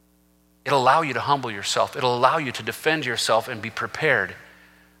 It'll allow you to humble yourself. It'll allow you to defend yourself and be prepared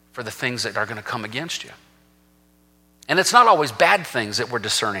for the things that are going to come against you. And it's not always bad things that we're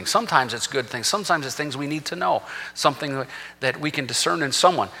discerning. Sometimes it's good things. Sometimes it's things we need to know, something that we can discern in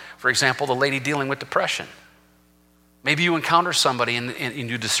someone. For example, the lady dealing with depression. Maybe you encounter somebody and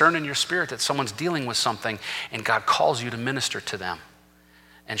you discern in your spirit that someone's dealing with something, and God calls you to minister to them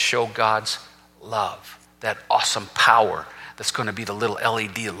and show God's love, that awesome power that's going to be the little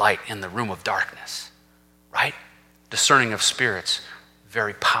LED light in the room of darkness, right? Discerning of spirits,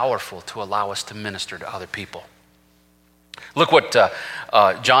 very powerful to allow us to minister to other people. Look what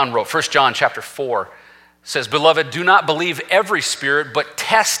John wrote. 1 John chapter 4 says, Beloved, do not believe every spirit, but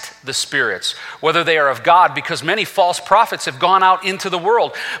test the spirits, whether they are of God, because many false prophets have gone out into the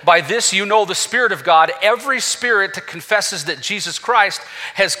world. By this you know the Spirit of God. Every spirit that confesses that Jesus Christ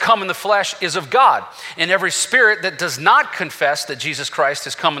has come in the flesh is of God. And every spirit that does not confess that Jesus Christ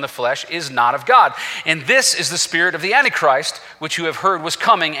has come in the flesh is not of God. And this is the spirit of the Antichrist, which you have heard was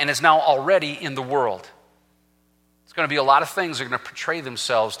coming and is now already in the world. It's going to be a lot of things that are going to portray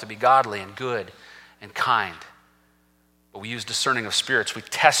themselves to be godly and good and kind. But we use discerning of spirits. We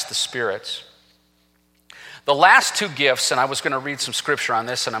test the spirits. The last two gifts, and I was going to read some scripture on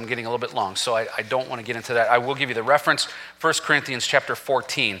this, and I'm getting a little bit long, so I don't want to get into that. I will give you the reference. 1 Corinthians chapter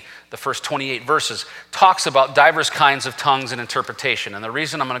 14, the first 28 verses, talks about diverse kinds of tongues and interpretation. And the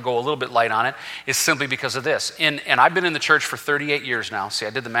reason I'm going to go a little bit light on it is simply because of this. And I've been in the church for 38 years now. See,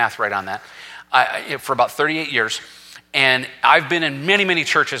 I did the math right on that. For about 38 years. And I've been in many, many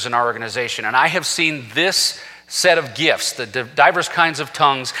churches in our organization, and I have seen this set of gifts, the diverse kinds of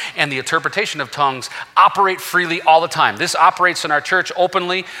tongues and the interpretation of tongues, operate freely all the time. This operates in our church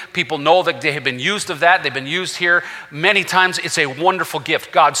openly. People know that they have been used of that. They've been used here many times. It's a wonderful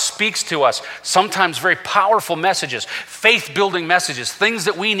gift. God speaks to us, sometimes very powerful messages, faith-building messages, things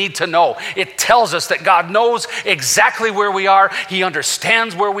that we need to know. It tells us that God knows exactly where we are. He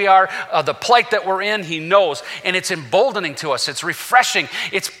understands where we are, the plight that we're in. He knows, and it's emboldening to us. It's refreshing.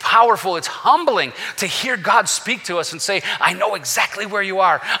 It's powerful. It's humbling to hear God speak speak to us and say, I know exactly where you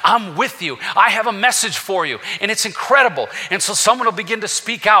are. I'm with you. I have a message for you. And it's incredible. And so someone will begin to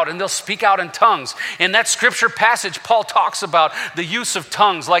speak out, and they'll speak out in tongues. In that scripture passage, Paul talks about the use of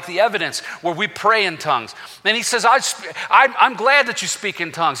tongues like the evidence where we pray in tongues. And he says, I'm glad that you speak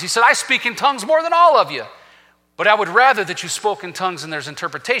in tongues. He said, I speak in tongues more than all of you. But I would rather that you spoke in tongues and there's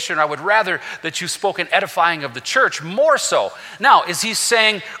interpretation. I would rather that you spoke in edifying of the church more so. Now, is he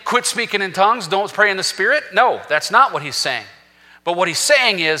saying, quit speaking in tongues, don't pray in the Spirit? No, that's not what he's saying. But what he's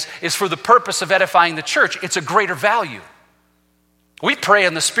saying is for the purpose of edifying the church, it's a greater value. We pray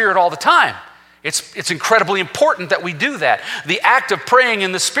in the Spirit all the time. It's incredibly important that we do that. The act of praying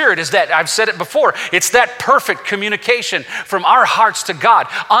in the Spirit is that, I've said it before, it's that perfect communication from our hearts to God,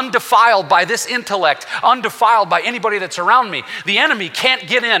 undefiled by this intellect, undefiled by anybody that's around me. The enemy can't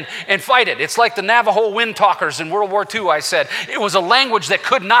get in and fight it. It's like the Navajo wind talkers in World War II, I said. It was a language that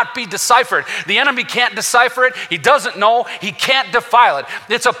could not be deciphered. The enemy can't decipher it. He doesn't know. He can't defile it.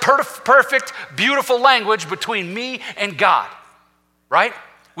 It's a perfect, beautiful language between me and God, right?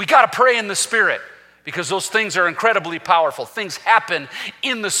 We got to pray in the Spirit because those things are incredibly powerful. Things happen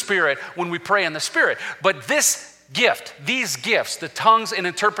in the Spirit when we pray in the Spirit. But this gift, these gifts, the tongues and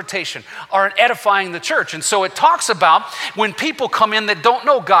interpretation, are an edifying the church. And so it talks about when people come in that don't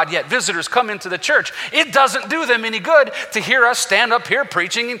know God yet, visitors come into the church, it doesn't do them any good to hear us stand up here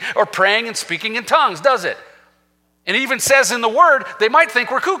preaching or praying and speaking in tongues, does it? And it even says in the Word, they might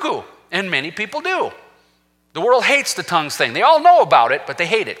think we're cuckoo, and many people do. The world hates the tongues thing. They all know about it, but they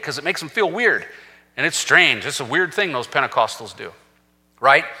hate it because it makes them feel weird. And it's strange. It's a weird thing those Pentecostals do,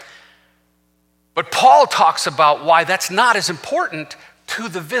 right? But Paul talks about why that's not as important to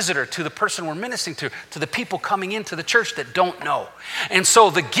the visitor, to the person we're ministering to the people coming into the church that don't know. And so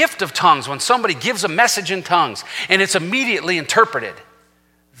the gift of tongues, when somebody gives a message in tongues and it's immediately interpreted,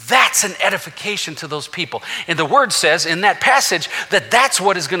 that's an edification to those people. And the Word says in that passage that that's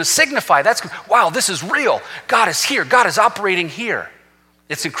what is going to signify. Wow, this is real. God is here. God is operating here.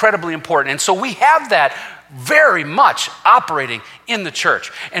 It's incredibly important. And so we have that very much operating in the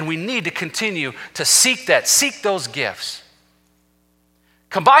church. And we need to continue to seek those gifts.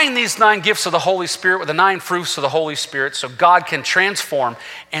 Combine these 9 gifts of the Holy Spirit with the 9 fruits of the Holy Spirit so God can transform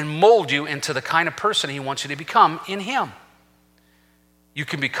and mold you into the kind of person He wants you to become in Him. You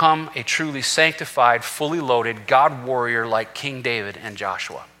can become a truly sanctified, fully loaded God warrior like King David and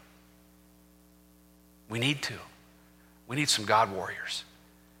Joshua. We need to. We need some God warriors.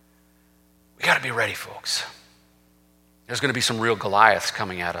 We got to be ready, folks. There's going to be some real Goliaths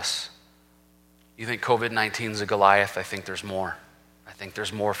coming at us. You think COVID-19 is a Goliath? I think there's more. I think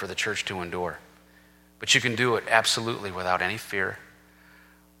there's more for the church to endure. But you can do it absolutely without any fear,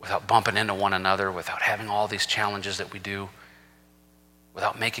 without bumping into one another, without having all these challenges that we do,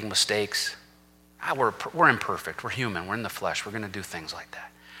 without making mistakes. We're imperfect. We're human. We're in the flesh. We're going to do things like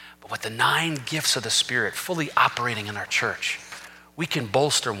that. But with the 9 gifts of the Spirit fully operating in our church, we can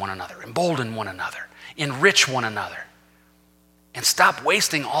bolster one another, embolden one another, enrich one another, and stop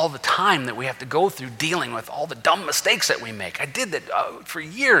wasting all the time that we have to go through dealing with all the dumb mistakes that we make. I did that for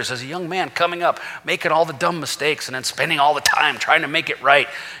years as a young man coming up, making all the dumb mistakes and then spending all the time trying to make it right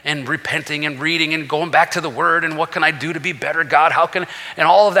and repenting and reading and going back to the Word and what can I do to be better, God? And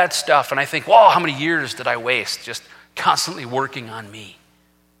all of that stuff. And I think, wow, how many years did I waste just constantly working on me?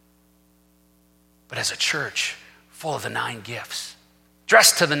 But as a church full of the 9 gifts,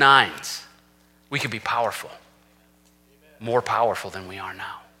 dressed to the 9s, we can be powerful. More powerful than we are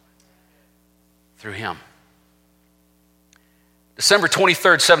now through Him. December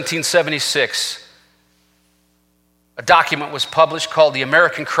 23rd, 1776, a document was published called The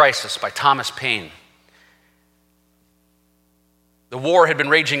American Crisis by Thomas Paine. The war had been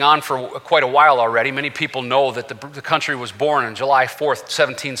raging on for quite a while already. Many people know that the country was born on July 4th,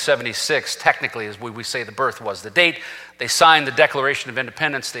 1776. Technically, as we say the birth was. The date they signed the Declaration of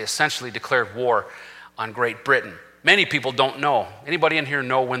Independence, they essentially declared war on Great Britain. Many people don't know. Anybody in here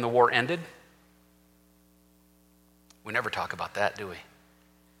know when the war ended? We never talk about that, do we?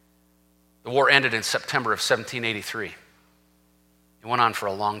 The war ended in September of 1783. It went on for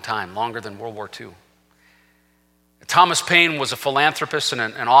a long time, longer than World War II. Thomas Paine was a philanthropist and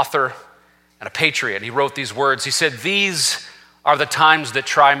an author and a patriot. He wrote these words. He said, "These are the times that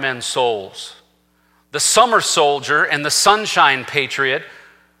try men's souls. The summer soldier and the sunshine patriot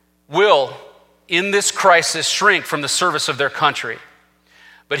will in this crisis shrink from the service of their country.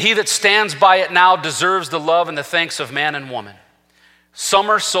 But he that stands by it now deserves the love and the thanks of man and woman.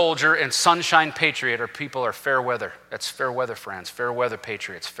 Summer soldier and sunshine patriot are fair weather. That's fair weather friends, fair weather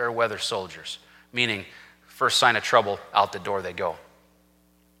patriots, fair weather soldiers. Meaning, first sign of trouble, out the door they go."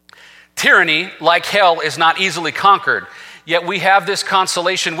 Tyranny, like hell, is not easily conquered. Yet we have this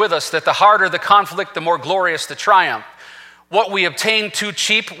consolation with us that the harder the conflict, the more glorious the triumph. What we obtain too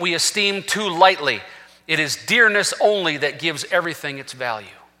cheap, we esteem too lightly. It is dearness only that gives everything its value.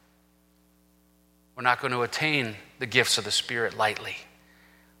 We're not going to attain the gifts of the Spirit lightly.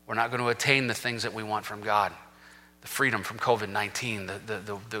 We're not going to attain the things that we want from God, the freedom from COVID-19,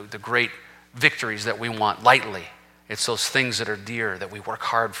 the great victories that we want lightly. It's those things that are dear that we work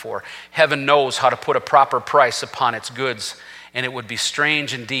hard for. Heaven knows how to put a proper price upon its goods, and it would be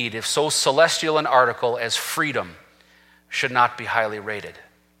strange indeed if so celestial an article as freedom should not be highly rated.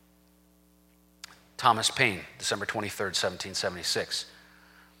 Thomas Paine, December 23rd, 1776.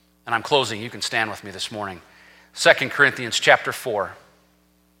 And I'm closing. You can stand with me this morning. 2 Corinthians chapter 4,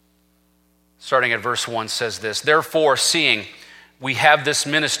 starting at verse 1, says this: Therefore, seeing we have this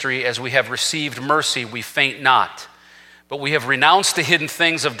ministry, as we have received mercy, we faint not. But we have renounced the hidden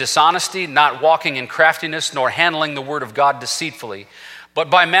things of dishonesty, not walking in craftiness, nor handling the word of God deceitfully, but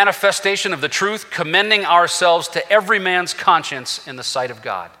by manifestation of the truth, commending ourselves to every man's conscience in the sight of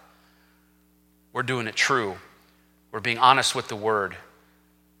God. We're doing it true. We're being honest with the word.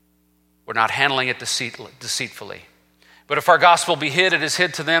 We're not handling it deceitfully. But if our gospel be hid, it is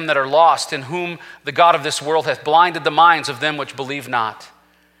hid to them that are lost, in whom the God of this world hath blinded the minds of them which believe not.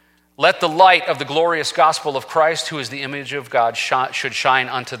 Let the light of the glorious gospel of Christ, who is the image of God, should shine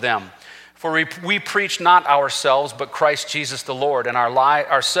unto them. For we preach not ourselves, but Christ Jesus the Lord, and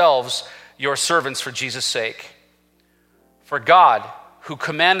ourselves your servants for Jesus' sake. For God, who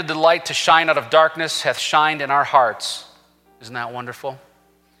commanded the light to shine out of darkness, hath shined in our hearts. Isn't that wonderful?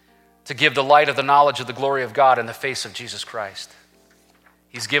 To give the light of the knowledge of the glory of God in the face of Jesus Christ.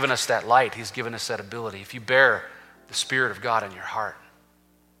 He's given us that light. He's given us that ability. If you bear the Spirit of God in your heart,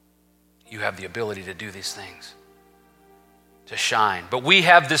 you have the ability to do these things, to shine. But we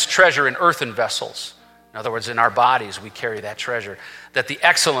have this treasure in earthen vessels. In other words, in our bodies, we carry that treasure, that the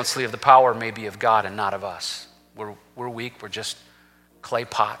excellency of the power may be of God and not of us. We're weak. We're just clay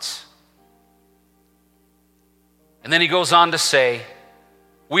pots. And then he goes on to say,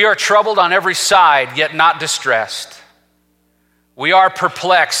 we are troubled on every side, yet not distressed. We are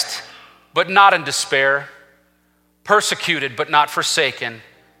perplexed, but not in despair. Persecuted, but not forsaken.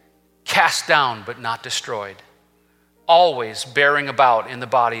 Cast down, but not destroyed. Always bearing about in the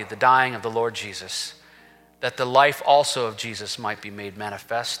body the dying of the Lord Jesus, that the life also of Jesus might be made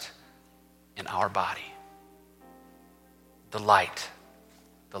manifest in our body. The light,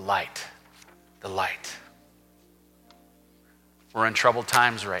 the light, the light. We're in troubled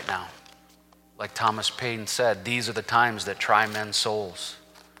times right now. Like Thomas Paine said, these are the times that try men's souls.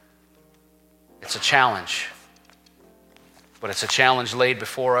 It's a challenge. But it's a challenge laid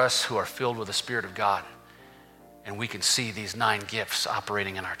before us who are filled with the Spirit of God. And we can see these 9 gifts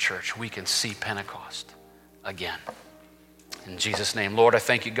operating in our church. We can see Pentecost again. In Jesus' name, Lord, I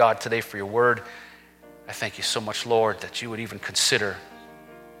thank you, God, today for your word. I thank you so much, Lord, that you would even consider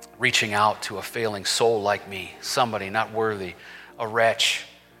reaching out to a failing soul like me, somebody not worthy, a wretch.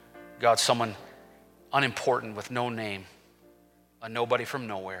 God, someone unimportant with no name, a nobody from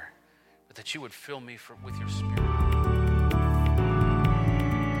nowhere, but that you would fill me with your Spirit.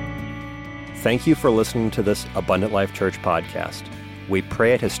 Thank you for listening to this Abundant Life Church podcast. We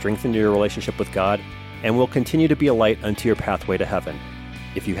pray it has strengthened your relationship with God and will continue to be a light unto your pathway to heaven.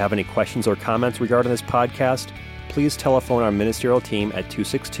 If you have any questions or comments regarding this podcast, please telephone our ministerial team at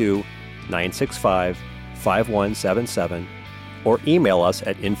 262-965-5177 or email us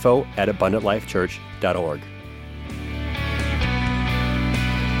at info@abundantlifechurch.org.